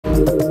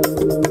The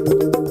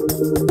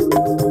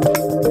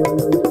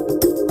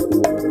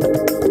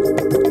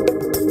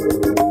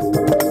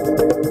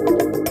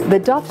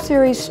Duff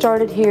series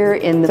started here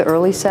in the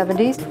early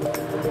 70s.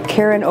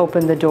 Karen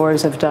opened the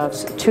doors of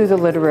Duff's to the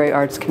literary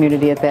arts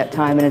community at that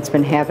time, and it's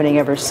been happening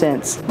ever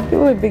since.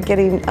 We've been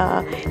getting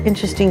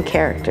interesting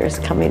characters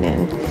coming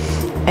in,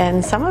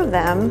 and some of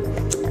them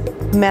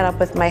met up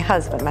with my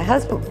husband. My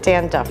husband,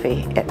 Dan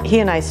Duffy, he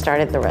and I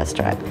started the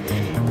restaurant,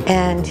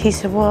 and he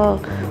said,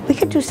 well, we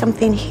could do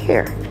something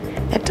here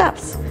at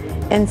Duff's.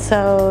 And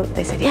so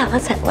they said, yeah,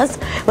 let's it was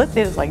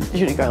like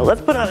Judy Garland,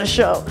 let's put on a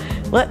show.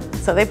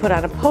 So they put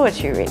on a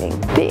poetry reading.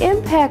 The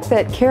impact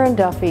that Karen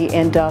Duffy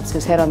and Duff's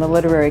has had on the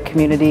literary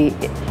community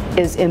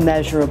is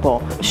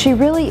immeasurable. She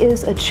really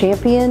is a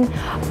champion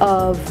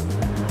of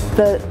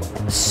the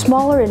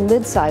smaller and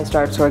mid-sized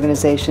arts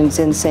organizations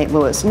in St.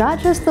 Louis, not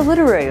just the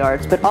literary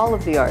arts, but all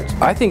of the arts.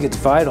 I think it's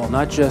vital,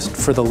 not just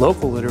for the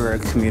local literary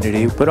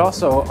community, but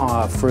also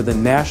for the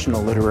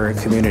national literary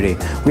community.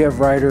 We have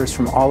writers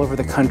from all over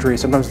the country,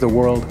 sometimes the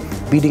world,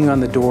 beating on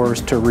the doors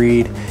to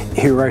read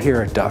right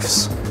here at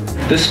Duff's.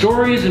 The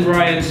stories in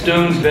Ryan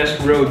Stone's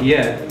Best Road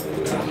Yet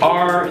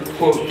are,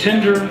 quote,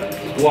 tender,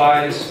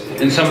 wise,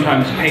 and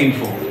sometimes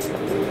painful.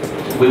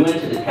 We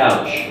went to the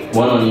couch,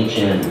 one on each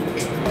end.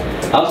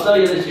 I'll sell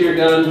you this here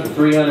gun for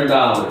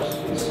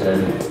 $300, he said.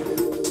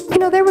 You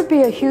know, there would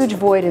be a huge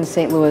void in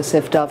St. Louis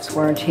if Duff's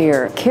weren't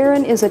here.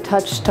 Karen is a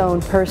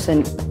touchstone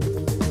person.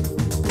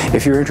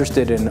 If you're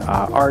interested in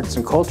arts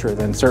and culture,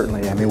 then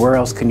certainly, I mean, where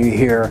else can you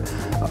hear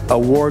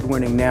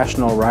award-winning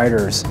national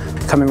writers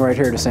coming right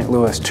here to St.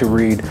 Louis to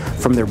read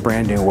from their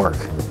brand new work?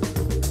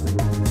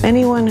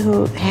 Anyone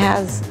who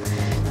has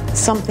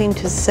something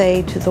to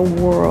say to the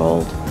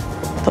world,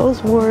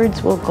 those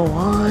words will go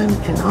on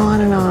and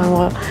on and on.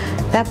 Well,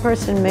 that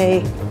person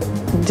may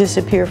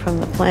disappear from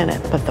the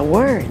planet, but the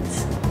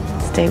words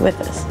stay with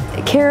us.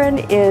 Karen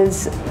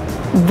is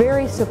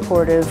very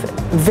supportive,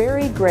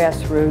 very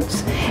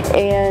grassroots,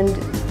 and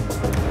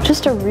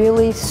just a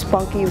really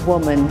spunky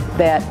woman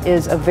that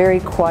is a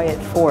very quiet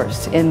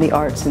force in the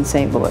arts in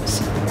St.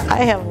 Louis.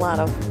 I have a lot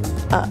of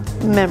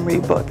memory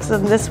books,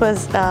 and this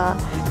was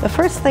the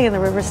first thing in the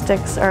River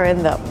Styx are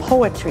in the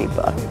poetry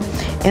book,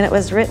 and it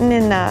was written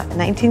in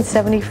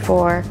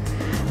 1974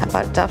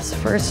 about Duff's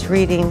first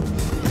reading.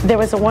 There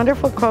was a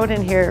wonderful quote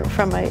in here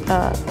from my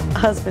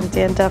husband,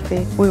 Dan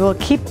Duffy. "We will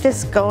keep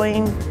this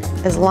going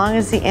as long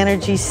as the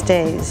energy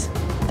stays.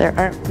 There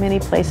aren't many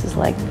places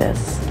like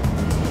this."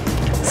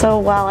 So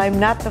while I'm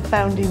not the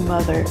founding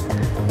mother,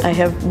 I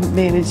have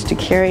managed to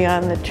carry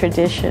on the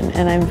tradition,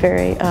 and I'm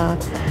very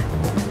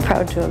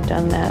proud to have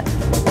done that.